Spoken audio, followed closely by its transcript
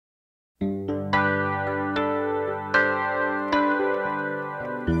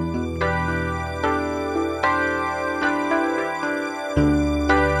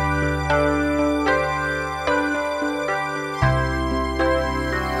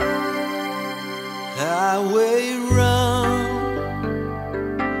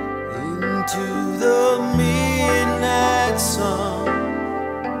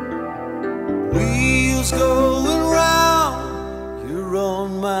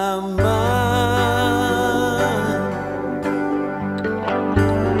my mind.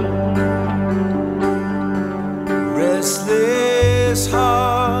 Restless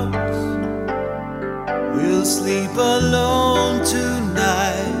hearts will sleep alone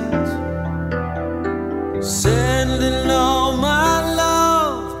tonight, sending all my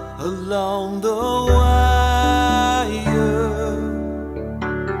love along the wire.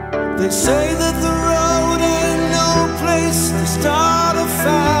 They say that the road ain't no place to start a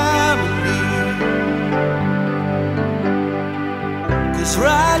family, 'cause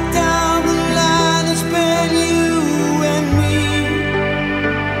right down the line it's been you and me.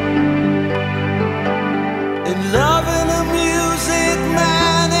 And loving a music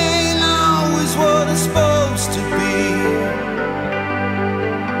man ain't always what it's supposed to be.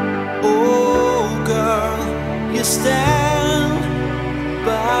 Oh girl, you stand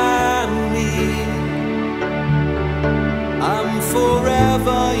by me, I'm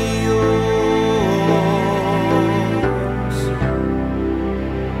forever yours,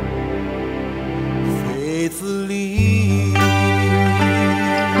 faithfully.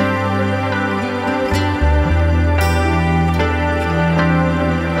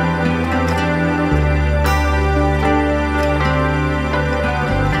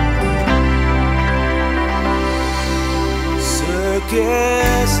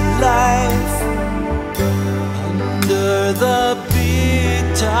 Circus life under the big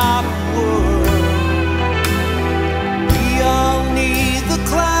top world. We all need the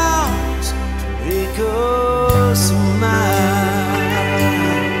clouds to make us smile.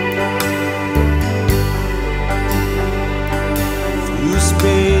 Through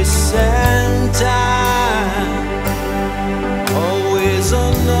space and time, always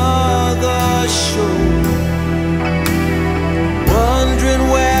another show. Wondering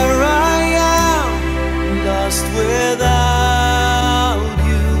where I am, lost without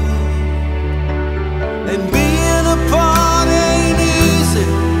you. And being apart ain't easy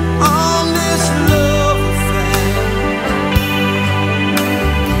on this love affair.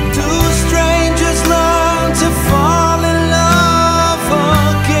 Two strangers learn to fall in love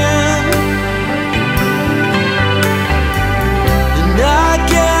again, and I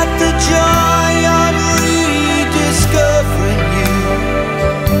get the joy of rediscovering you.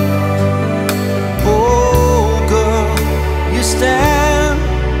 Stand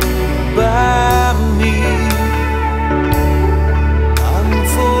by me, I'm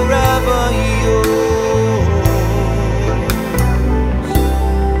forever yours,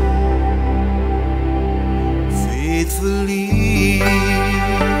 faithfully.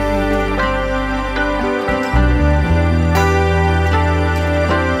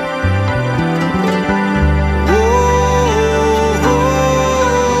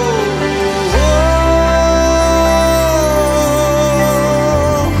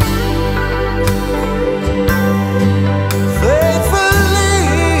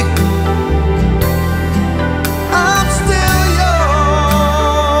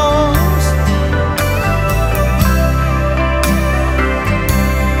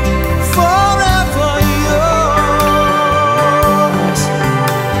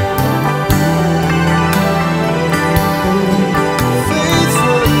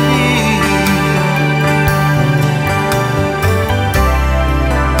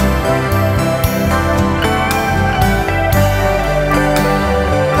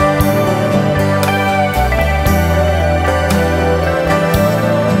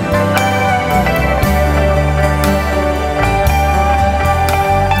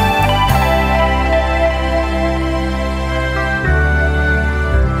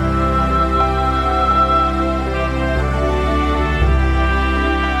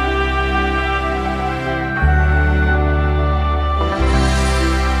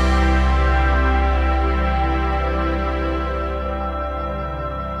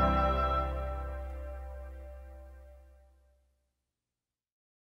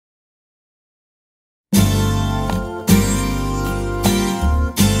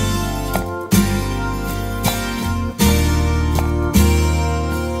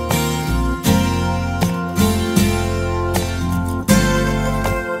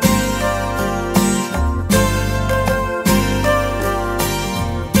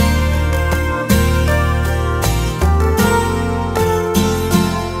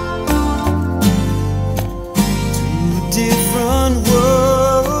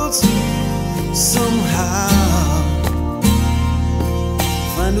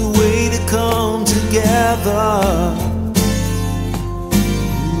 together,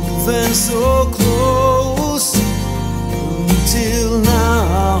 moving so close until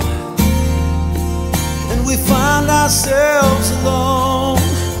now, and we find ourselves alone.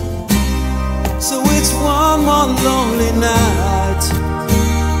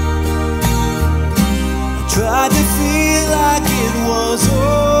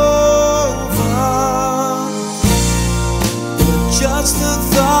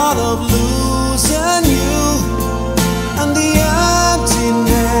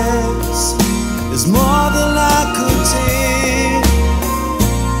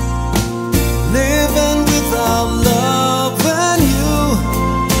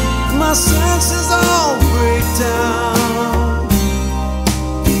 my senses all break down.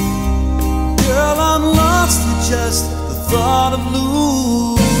 Girl, I'm lost with just the thought of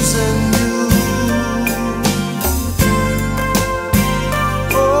losing you.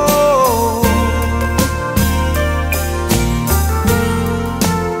 Oh,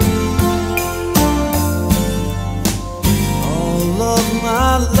 all of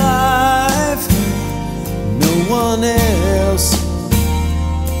my life, no one else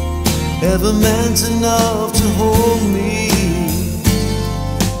ever meant enough to hold me.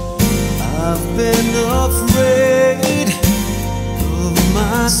 I've been afraid of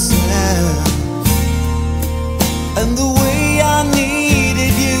myself and the way I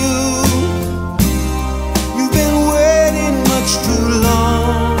needed you. You've been waiting much too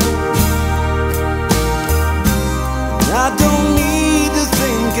long. I don't need to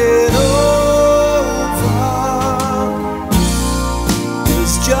think it over.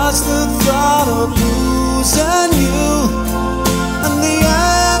 It's just the thought of losing you, and the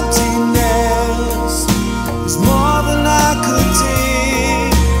emptiness is more than I could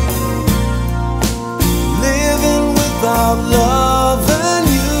take. Living without loving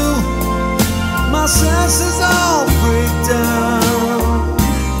you, my senses all break down.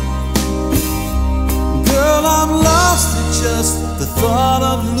 Girl, I'm lost in just the thought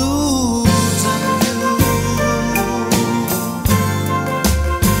of losing you.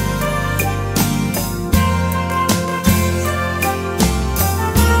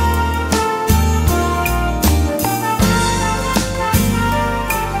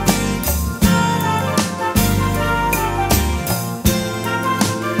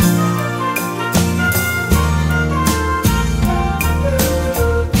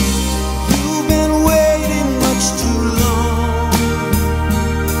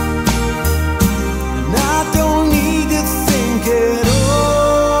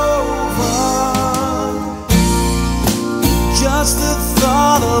 Just the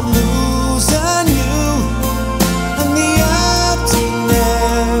thought of losing you, and the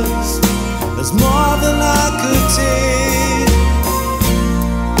emptiness is more than I could take.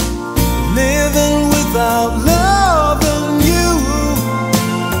 Living without loving you,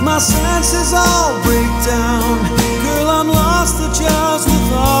 my senses all break down. Girl, I'm lost to just the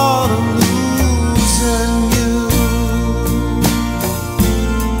thought of losing you.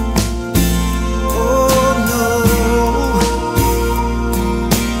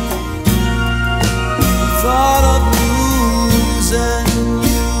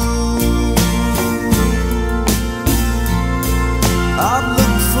 I've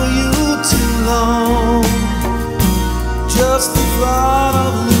looked for you too long, just the thought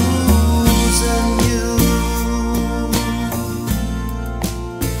of losing you.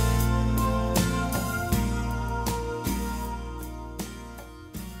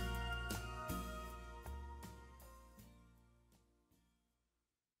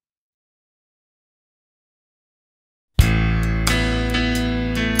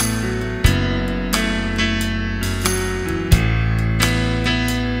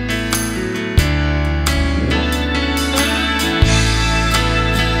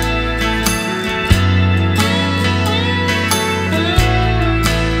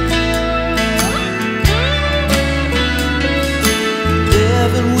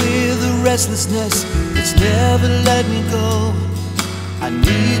 Restlessness that's never let me go. I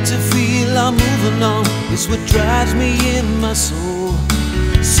need to feel I'm moving on. It's what drives me in my soul.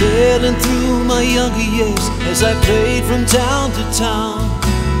 Sailing through my younger years as I played from town to town,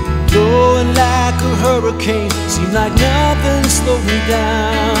 blowing like a hurricane, seemed like nothing slowed me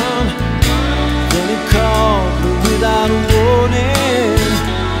down. Then it called me without a warning.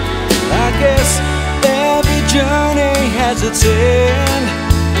 I guess every journey has its end.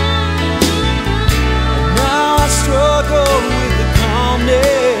 I struggle with the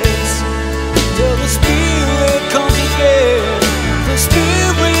calmness till the spirit comes again. The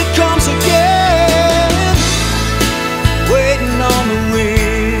spirit comes again, waiting on the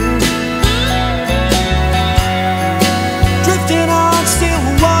wind, drifting on still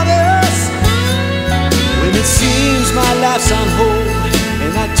waters. When it seems my life's on hold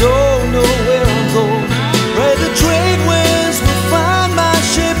and I don't know where I'm going, pray the trade winds will find my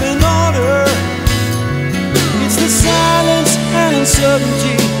ship in order. The silence and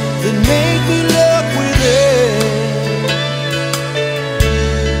uncertainty that make me look within.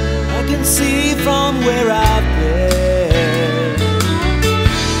 I can see from where I've been.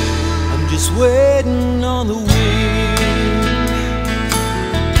 I'm just waiting on the wind.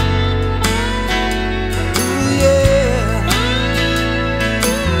 Ooh, yeah.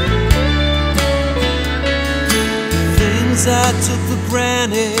 Things I took for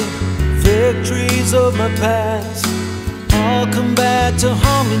granted victories of my past all come back to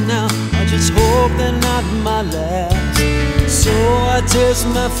haunt me now. I just hope they're not my last. So I test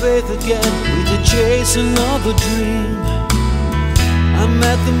my faith again with the chasing of a dream. I'm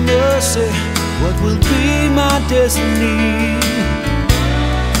at the mercy, what will be my destiny?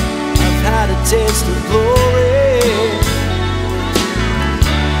 I've had a taste of glory.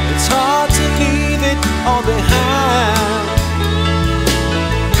 It's hard to leave it all behind.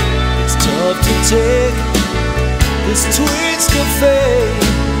 It's tough to take this twist of fate.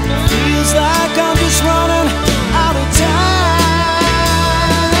 Feels like I'm just running out of time,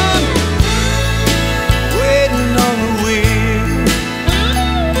 waiting on the wind,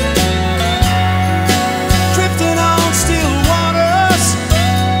 drifting on still waters.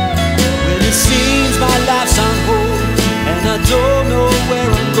 When it seems my life's on hold and I don't know where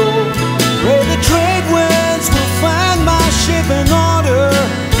I'm going, pray the trade winds will find my ship in order.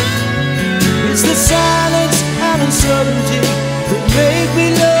 It's the silence and uncertainty that make me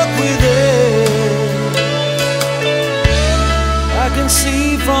look within. I can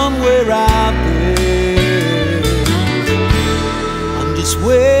see from where I've been. I'm just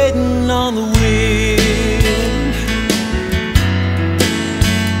waiting on the wind.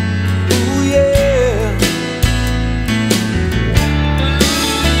 Ooh, yeah.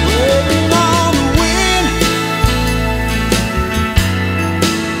 Waiting on the wind.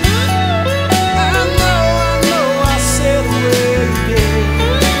 I know I said away again.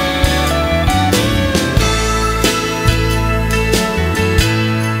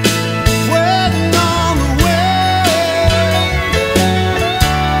 Waiting on the wind.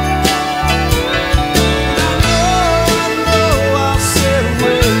 I know I said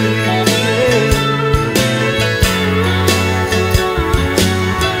away again.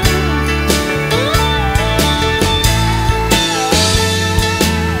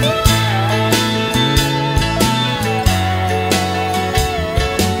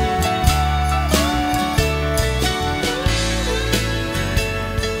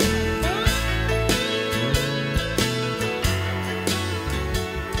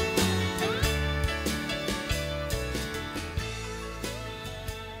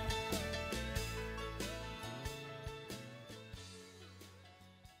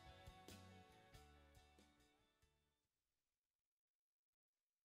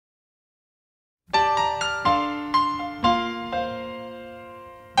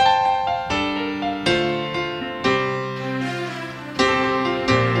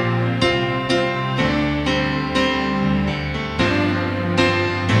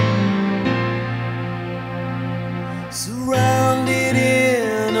 Surrounded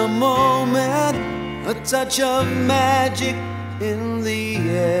in a moment, a touch of magic in the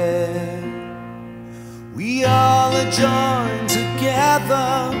air. We all are joined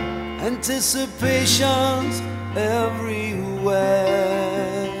together, anticipations everywhere.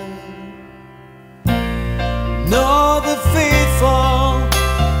 Know the faithful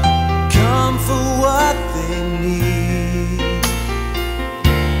come for what they need.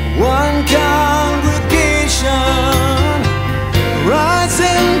 One congregation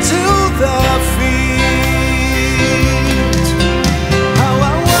rising to their feet. How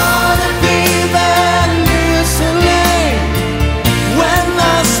I wanna be there listening when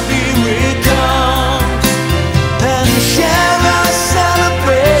the Spirit comes and share a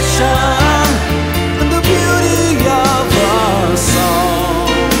celebration and the beauty of our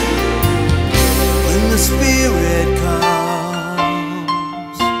song. When the Spirit comes.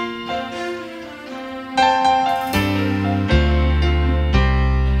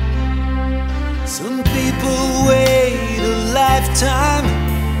 Some people wait a lifetime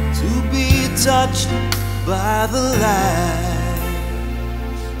to be touched by the light,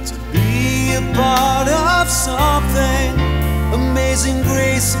 to be a part of something, amazing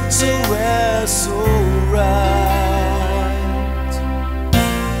grace, so rare, so right.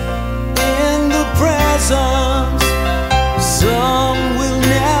 In the presence, some will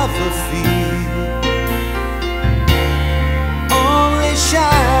never feel, only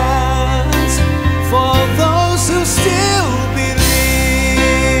shines for those who still believe.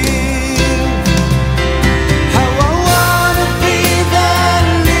 How I wanna be there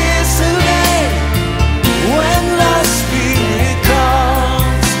listening when the Spirit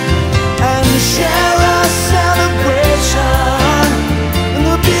comes and share a celebration and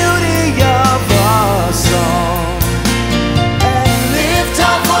the beauty of our song.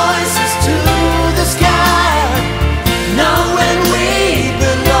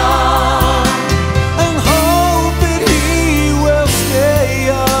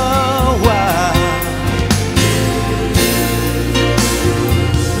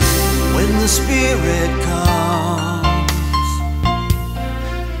 Spirit comes.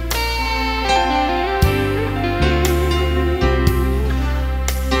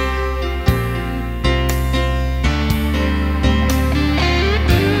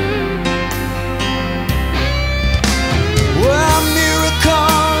 Well,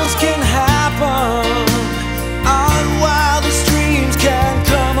 miracles can happen. Our wildest dreams can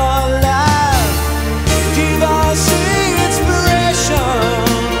come alive. Give us inspiration,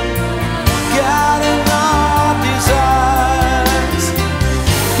 guiding our desires,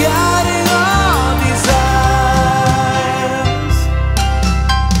 guiding our desires.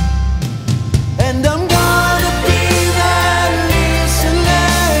 And I'm gonna be that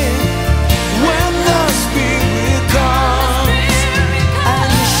listening when the Spirit comes,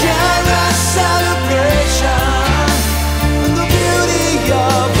 and share a celebration in the beauty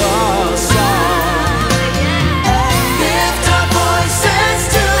of our song, and lift our voices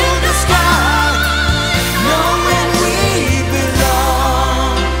to the sky, knowing we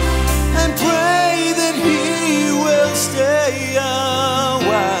belong, and pray that He will stay a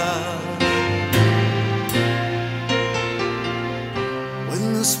while. When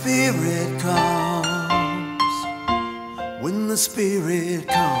the Spirit comes, when the Spirit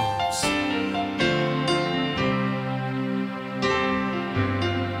comes.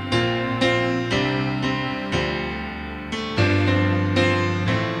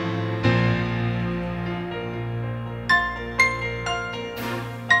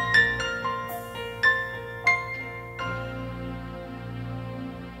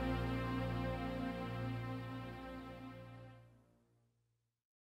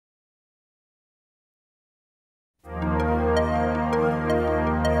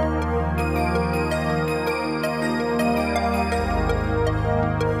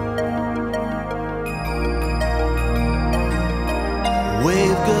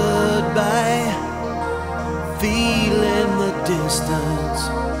 Wave goodbye, feeling the distance.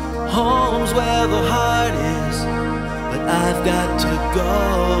 Home's where the heart is, but I've got to go.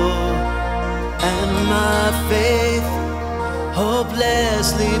 And my faith,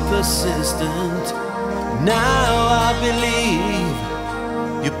 hopelessly persistent. Now I believe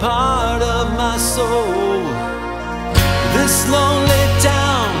you're part of my soul. This lonely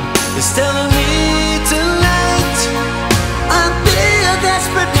town is telling me tonight I'd be a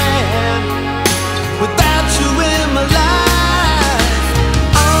desperate man without you in my life.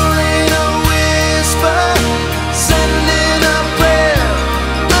 Only a whisper, sending a prayer.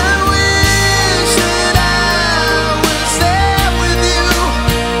 I wish that I was there with you.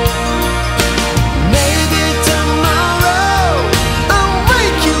 Maybe tomorrow I'll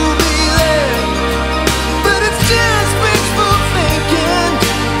wake you'll be there, but it's just wishful thinking.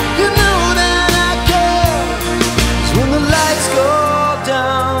 You know that I care. 'Cause when the lights go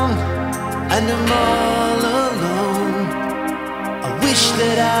down and I'm all alone, I wish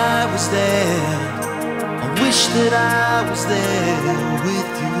that I was there. I wish that I was there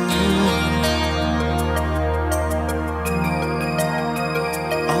with you.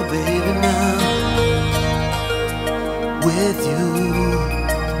 Oh baby, now with you.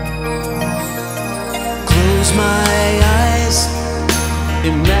 Close my eyes,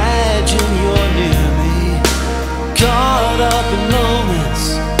 imagine you're near me, caught up in moments,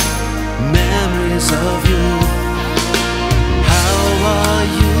 memories of you. How are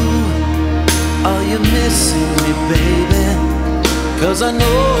you? Are you missing me, baby? 'Cause I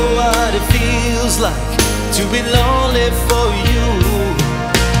know what it feels like to be lonely for you.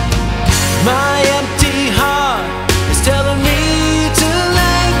 My empty heart is telling me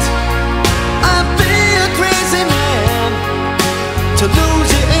tonight I'd be a crazy man to lose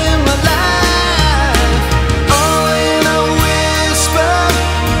you in my life. Oh, in a whisper,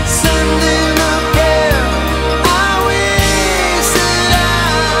 sending a prayer. I wish that I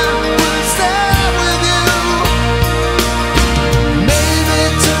was there with you. Maybe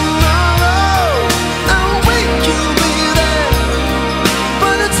tomorrow I'll wake you'll be there,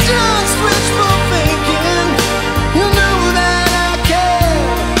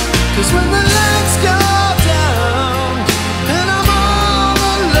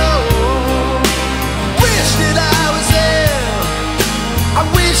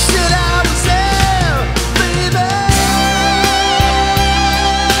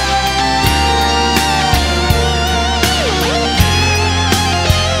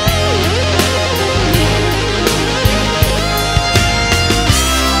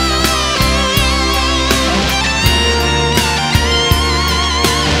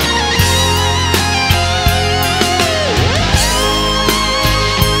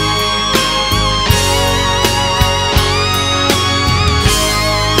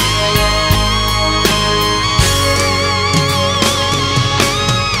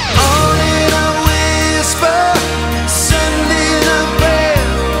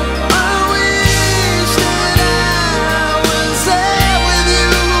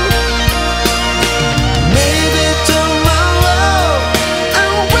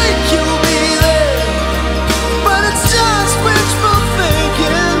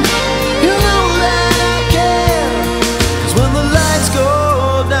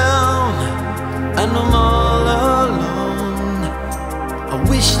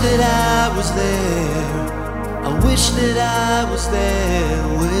 was there. I wish that I was there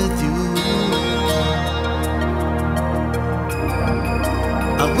with you.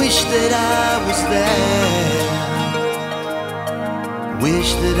 I wish that I was there.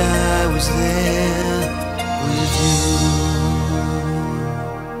 Wish that I was there with you.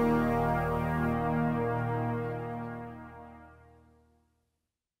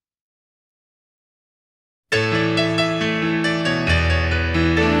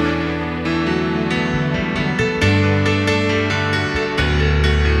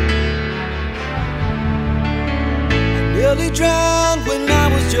 Drowned when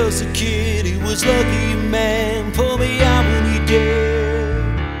I was just a kid. He was lucky, man, pulled me out when he did.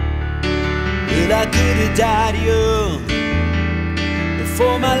 Well, I could have died young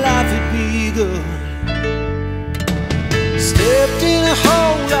before my life had begun. Stepped in a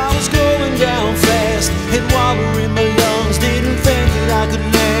hole, I was going down fast, had water in my lungs, didn't think that I could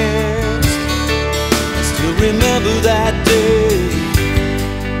last. I still remember that day.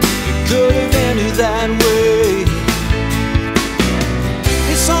 It could have ended that way.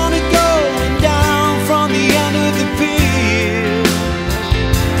 It's only going down from the end of the pier,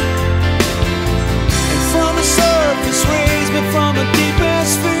 and from the surface raised me from the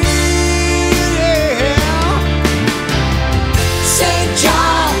deepest fear, yeah. St.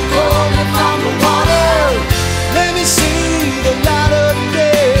 John, pull me from the water, let me see the light of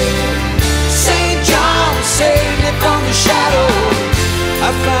day. St. John, save me from the shadow. I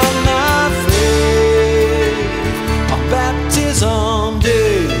found my faith on baptism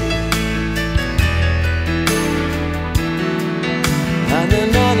day.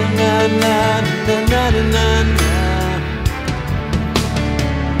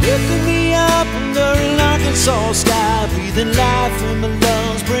 Lifting me up under an Arkansas sky, breathing life in my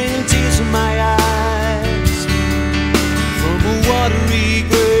lungs, bringing tears in my eyes. From a watery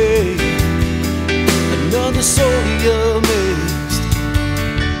grave, another soul he amazed.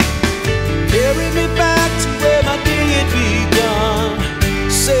 Carried me back to where my day had begun.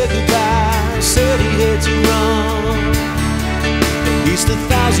 Said goodbye, said he had to run. At least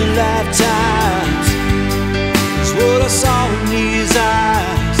 1,000 lifetimes is what I saw in his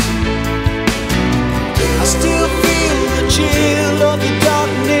eyes. I still feel the chill of the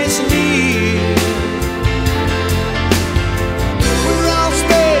darkness near, where all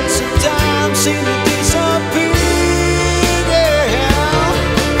space and time seem to disappear, yeah.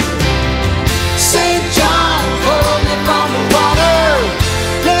 St. John, pull me from the water,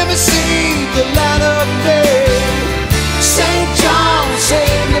 let me see the light of day. St. John,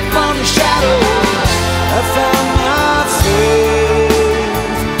 save me from the shadow. I found my faith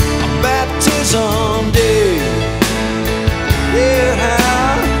on baptism day, yeah.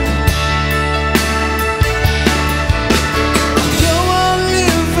 Go on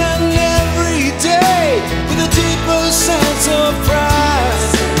living every day with a deeper sense of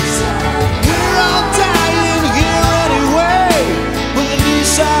pride. We're all dying here anyway, but at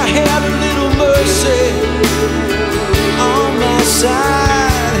least I had a little mercy on my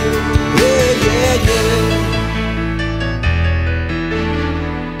side, yeah, yeah, yeah.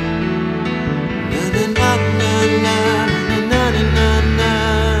 Na na na na na na na na.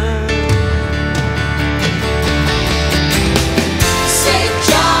 St.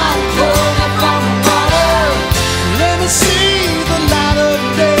 John, pull me from the water, let me see the light of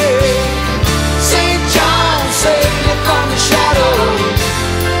day. St. John, save me from the shadow.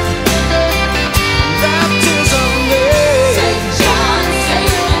 Baptism day. St. John,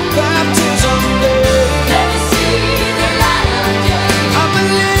 save me. Baptism day. Let me see the light of day. I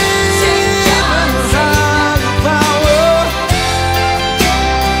believe St. John, in higher power.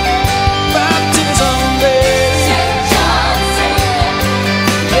 Baptism day. St. John, save me.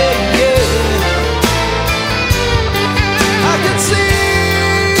 Yeah, yeah. I can see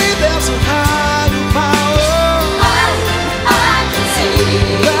there's a higher power. I can see.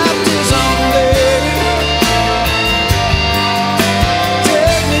 Baptism day.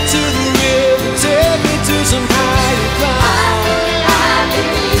 Take me to the river, take me to some higher ground.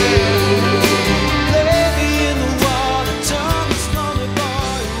 Lay me in the water, turn the stormy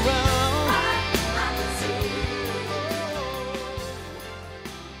boy around.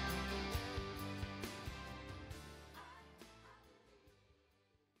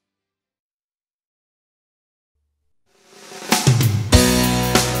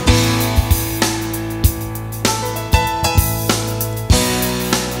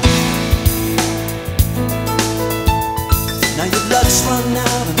 Now your luck's run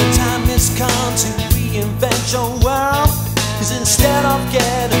out and the time has come to reinvent your world. 'Cause instead of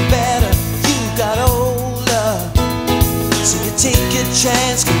getting better, you got older. So you take a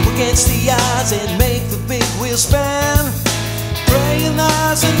chance, go against the odds and make the big wheel spin. Praying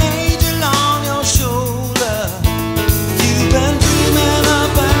there's an angel on your shoulder. You've been dreaming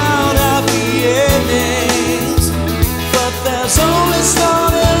about happy endings, but there's only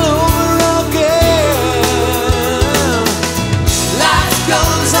starting over again. Life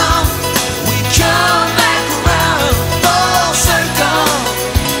goes on, we come back around, full circle.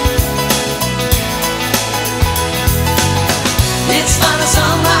 It's funny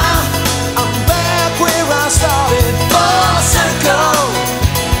somehow, I'm back where I started, full circle.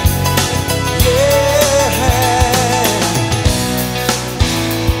 Yeah.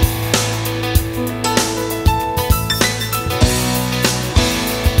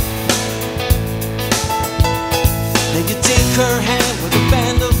 Now you take her hand with a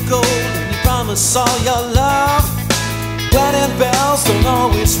band of gold and you promise all your love. Wedding bells don't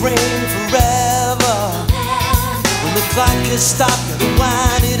always ring forever. When the clock is stopped, gotta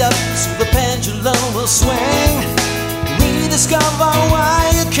wind it up so the pendulum will swing. Rediscover why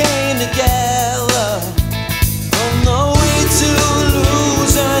you came together, on the way to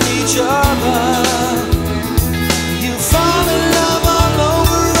losing each other. You fall in love all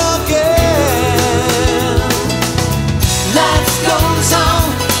over again. Life goes on,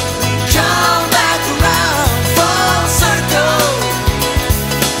 we come back around, full circle.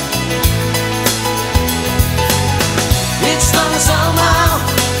 It's fun somehow,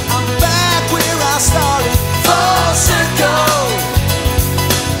 I'm back where I started, full circle.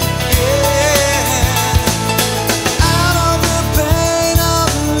 Yeah. Out of the pain of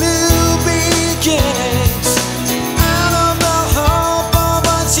new beginnings, out of the hope of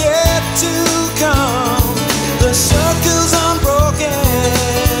what's yet to come, the circle's unbroken.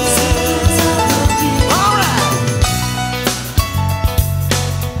 All right.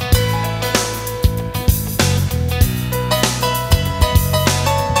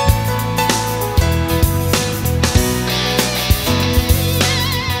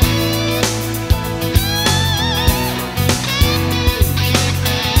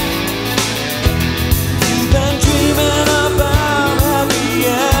 You've been dreaming about happy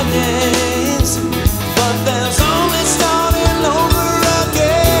endings, but there's only starting over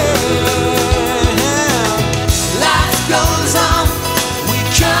again. Life goes on, we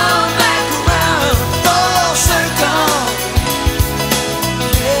come back around, full circle.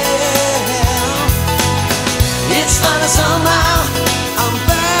 Yeah. It's funny somehow, I'm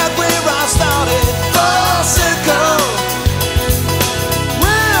back where I started, full circle.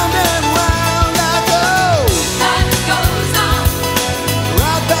 Round and round I go. Life goes on,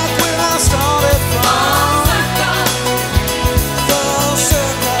 right back where I started from. Full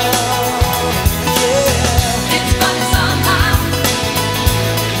circle. Yeah. It's funny somehow.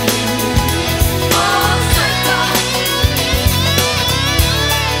 Full circle.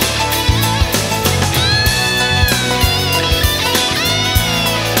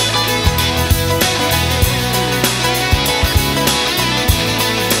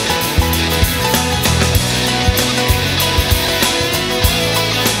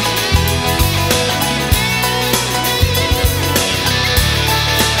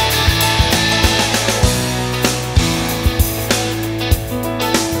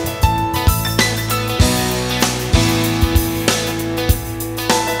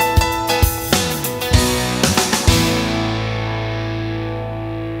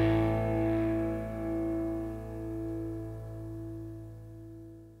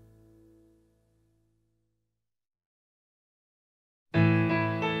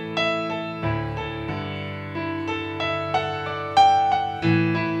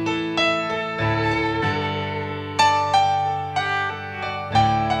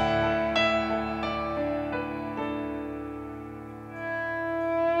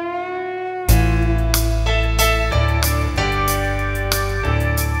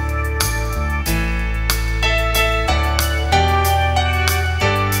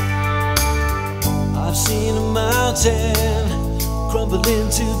 I've seen a mountain crumble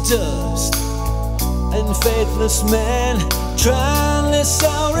into dust, and faithless men trying to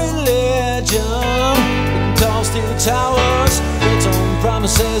sell religion. In tall steel towers built on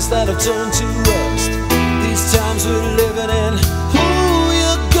promises that have turned to rust. These times we're living in, who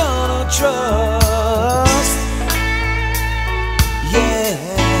you gonna trust? Yeah.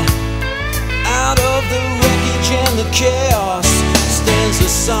 Out of the wreckage and the chaos stands a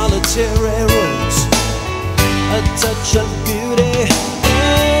solitary rose, a touch of beauty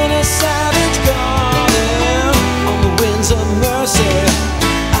in a savage garden. On the winds of mercy,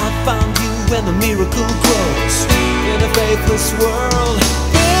 I found you when the miracle grows. In a faithless world,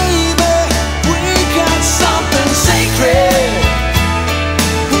 baby, we got something sacred.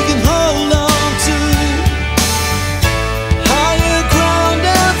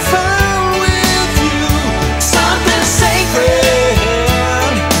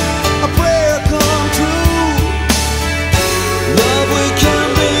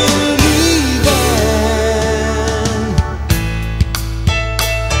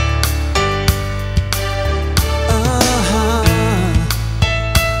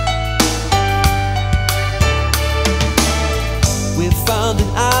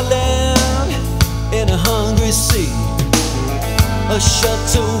 a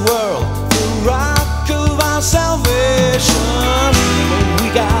shelter world, the rock of our salvation. When we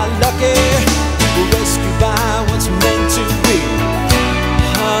got lucky, we were rescued by what's meant to be,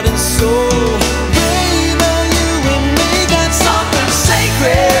 heart and soul. Baby, you and me got something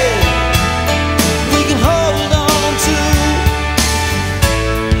sacred we can hold on to,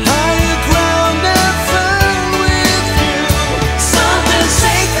 higher ground and firm with you. Something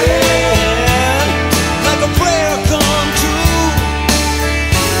sacred, like a prayer come true.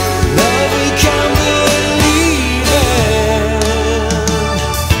 Love we can believe in.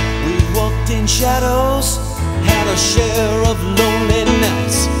 We walked in shadows, had a share of lonely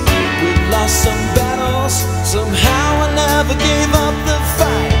nights. We've lost some battles, somehow I never gave up the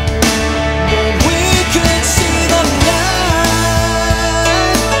fight. But we could see the light.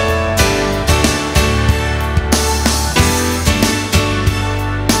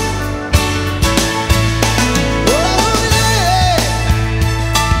 Oh yeah.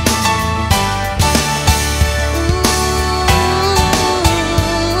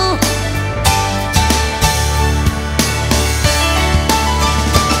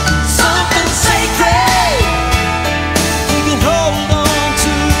 Something sacred we can hold on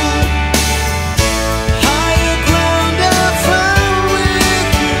to, higher ground and firm with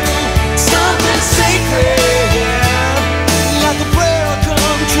you. Something sacred, like a prayer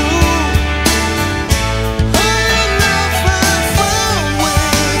come true. Higher love and firm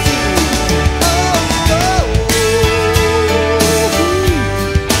with you. Oh, oh,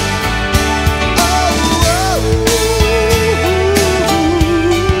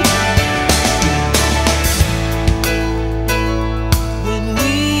 when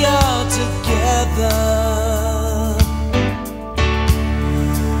we are together,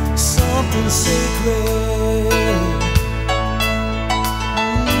 something sacred,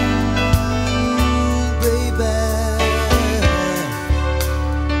 baby,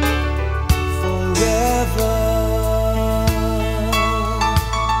 forever.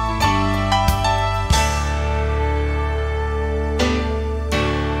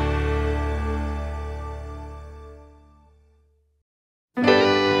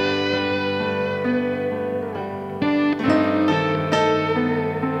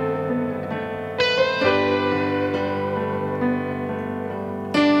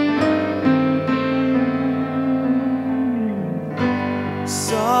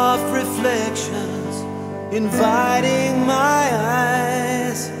 Soft reflections inviting my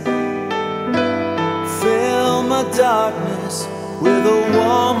eyes, fill my darkness with a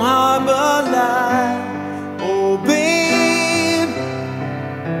warm harbor light. Oh babe,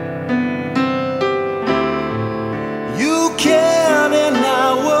 you cared and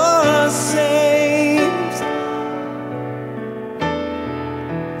I was saved.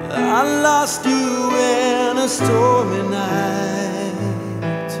 I lost you in a stormy night.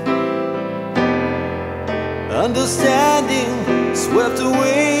 Understanding swept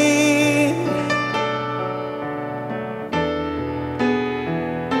away,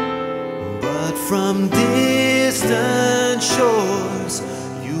 but from distant shores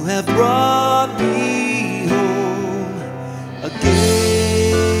you have brought me home again.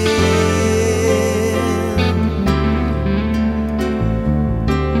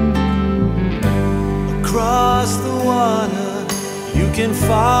 Across the water you can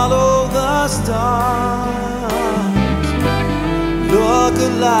follow the stars. Look a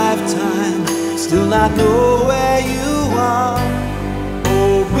lifetime, still not know where you are.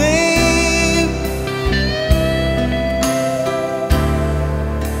 Oh babe,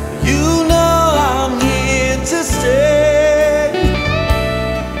 you know I'm here to stay.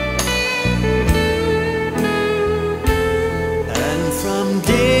 And from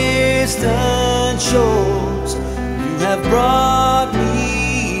distant shores you have brought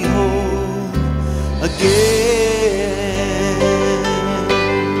me home again.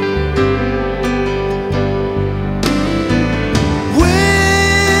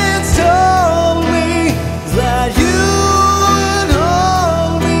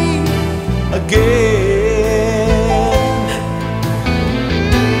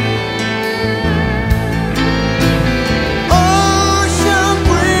 Ocean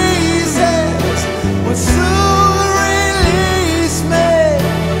breezes would soon release me,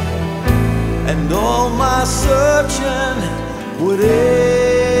 and all my searching would end.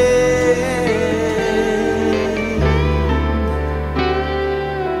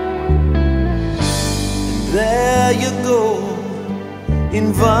 And there you go,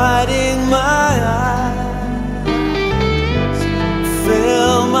 inviting my eyes,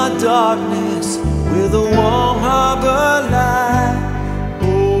 fill my darkness with a warm harbor light.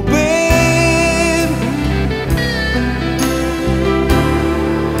 Oh babe,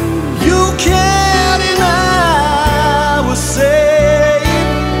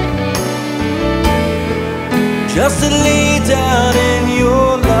 to lay down in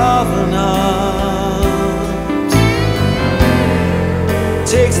your loving arms.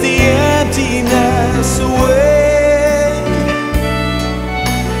 Takes the emptiness away.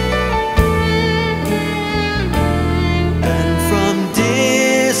 And from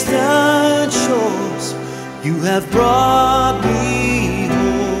distant shores you have brought me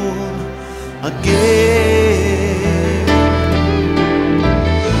home again.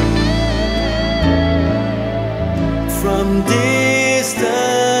 From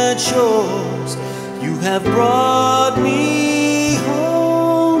distant shores you have brought me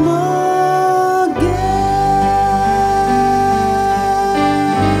home again.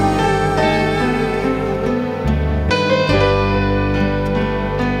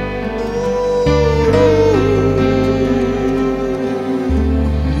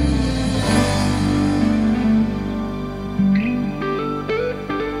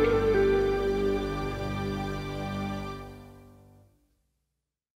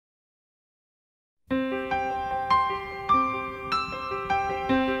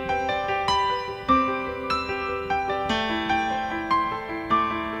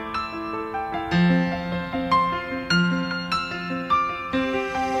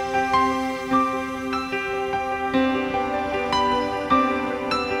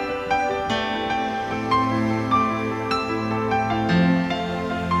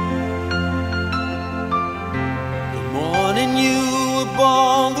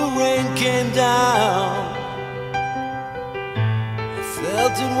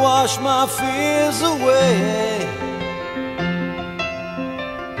 Wash my fears away,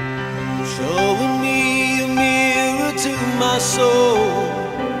 showing me a mirror to my soul,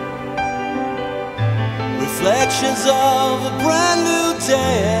 reflections of a brand new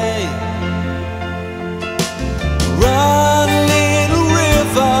day. Run, little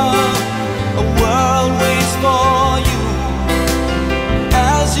river, a world waits for you.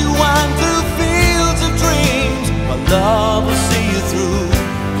 As you wind through fields of dreams, my love will see you through.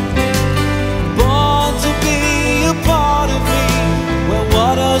 Part of me, where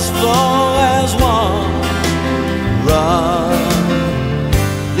waters flow as one. Run,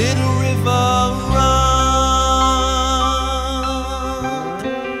 little river, run.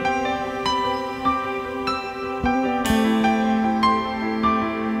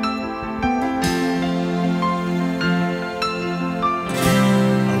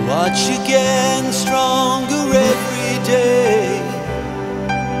 I watch you getting stronger every day.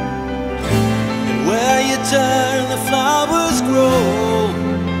 Where you turn, the flowers grow.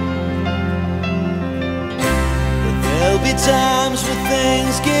 But there'll be times when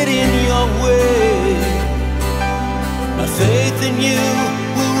things get in your way. My faith in you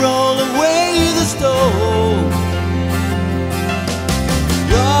will roll away the stone.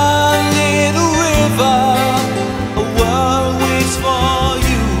 Run, little river, a world waits for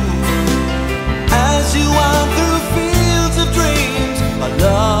you. As you wind through fields of dreams, my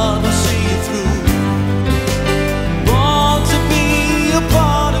love will see you through.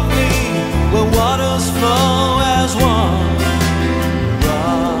 Part of me, where waters flow as one.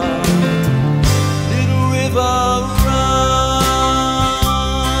 Run, little river, run.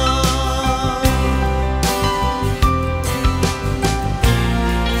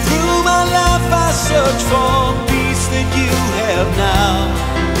 Through my life I search for peace that you have now,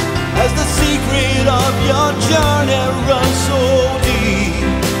 as the secret of your journey runs so deep.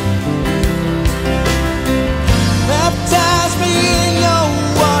 Baptize me in your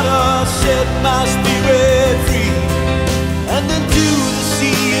water, set my spirit free, and into the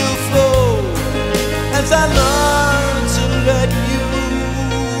sea you flow, as I learn to let you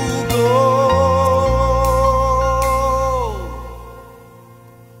go.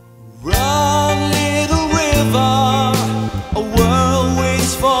 Run, little river, a world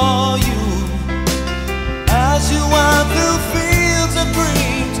waits for you. As you wind through fields of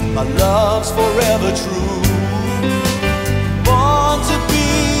dreams, my love's forever true. To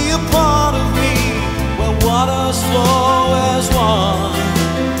be a part of me, where waters flow as one.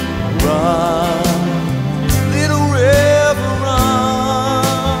 Run, little river,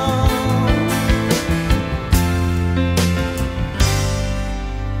 run.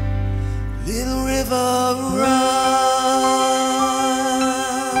 Little river, run.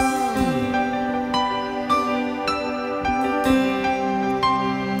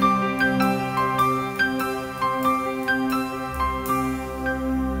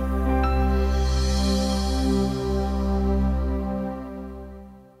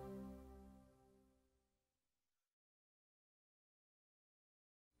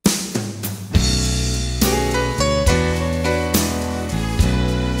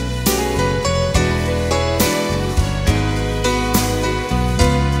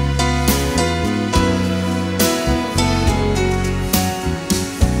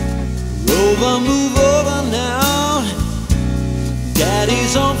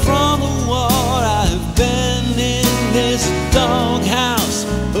 daddy's home from the war. I've been in this doghouse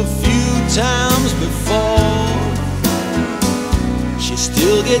a few times before. She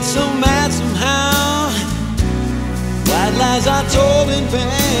still gets so mad somehow. White lies I told in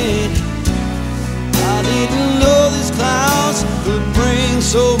vain. I didn't know these clouds could bring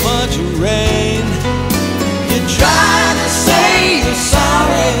so much rain. You try to say you're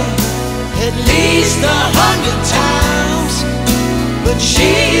sorry at least 100 times, but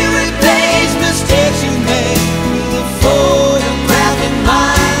she replays mistakes you made with a photographic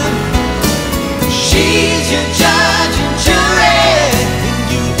mind. She's your judge and jury, and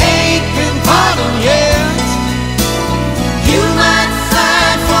you ain't been pardoned yet. You might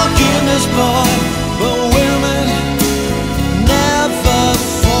find forgiveness, boy, but women never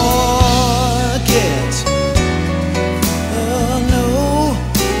forget. Oh no.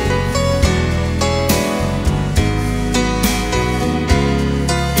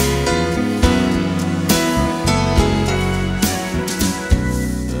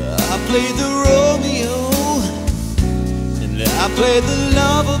 I played the Romeo and I played the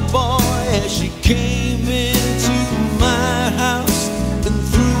lover boy as she came into my house and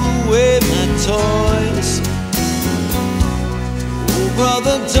threw away my toys. Oh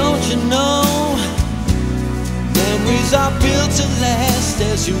brother, don't you know, memories are built to last.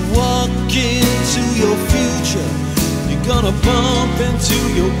 As you walk into your future, you're gonna bump into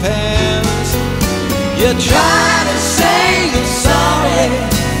your past. You try to say you're sorry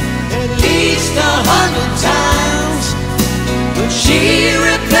at least 100 times, but she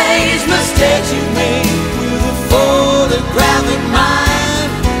replays mistakes you made with a photographic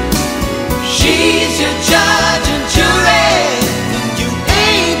mind. She's your judge and jury, and you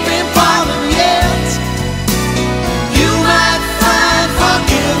ain't been pardoned yet. You might find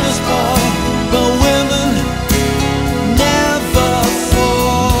forgiveness, boy, but women never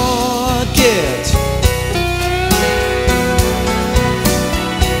forget.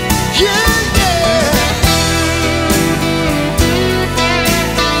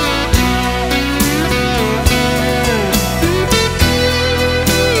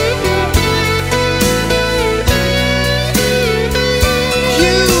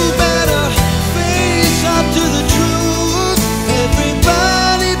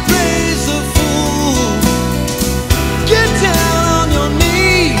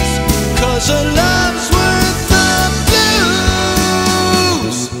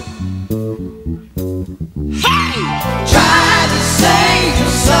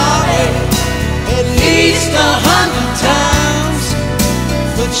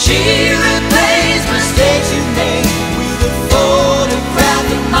 She replays mistakes you made with a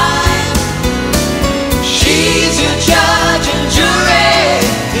photographic mind. She's your judge and jury,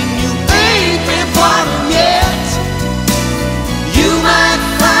 and you ain't been pardoned yet. You might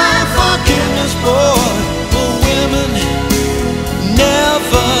find forgiveness, boy, but women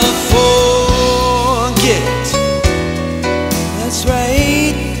never forget. That's right.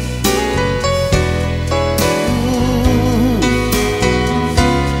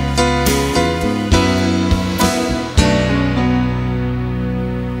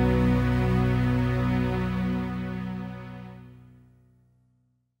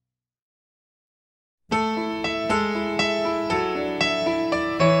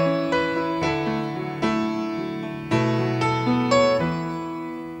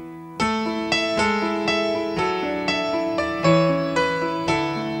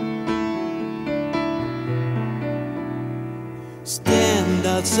 Stand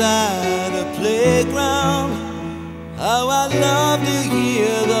outside a playground, how I love to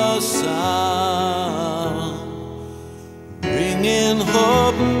hear the sound, bringing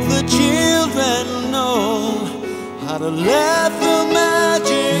hope the children know how to let the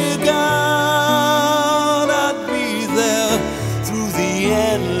magic out. I'd be there through the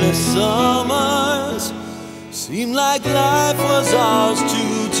endless summers, seemed like life was ours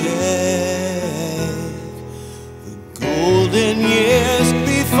to take. Golden years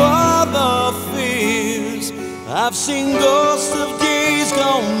before the fears, I've seen ghosts of days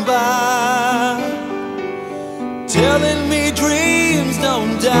gone by, telling me dreams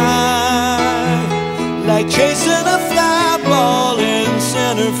don't die, like chasing a fly ball in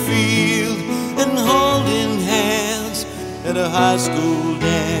center field and holding hands at a high school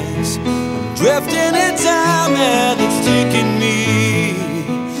dance. I'm drifting in time and it's taking me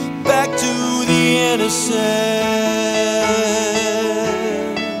back to the innocence.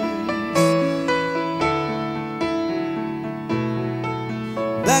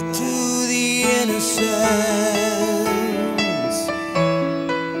 Back to the innocence.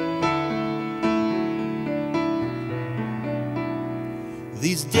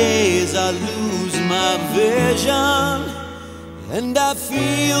 These days I lose my vision, and I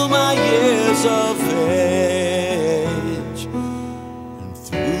feel my years of age. And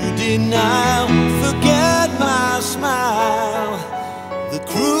through denial, forget my smile, the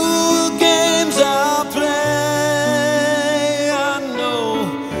cruel games I play. I know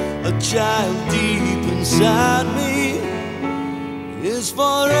a child deep inside me is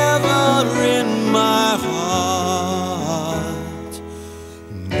forever in my heart.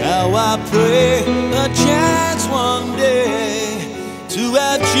 Now I pray a chance one day to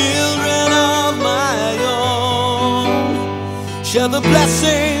have children of my own, share the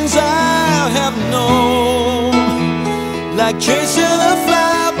blessings I have known, like chasing a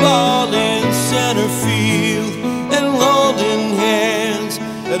fly ball in center field and holding hands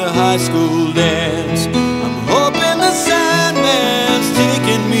at a high school dance. I'm hoping the Sandman's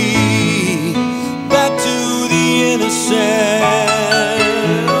taking me back to the innocence.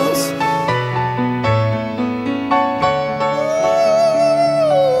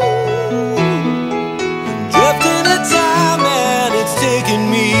 I'm drifting in time and it's taking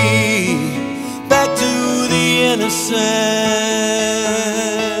me back to the innocence.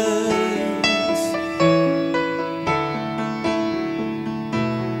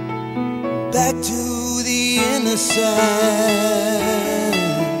 Back to the innocence.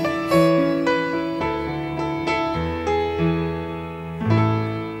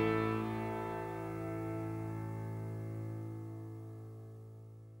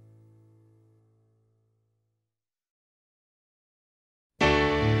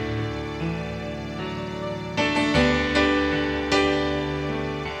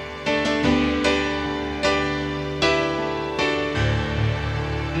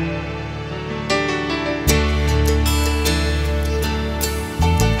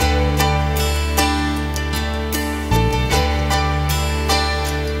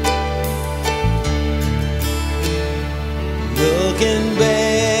 Looking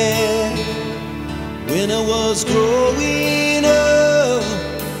back when I was growing up,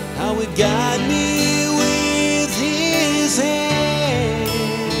 how it got me with his hand.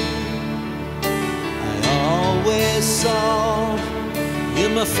 I always saw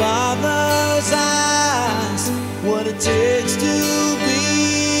in my father's eyes what it takes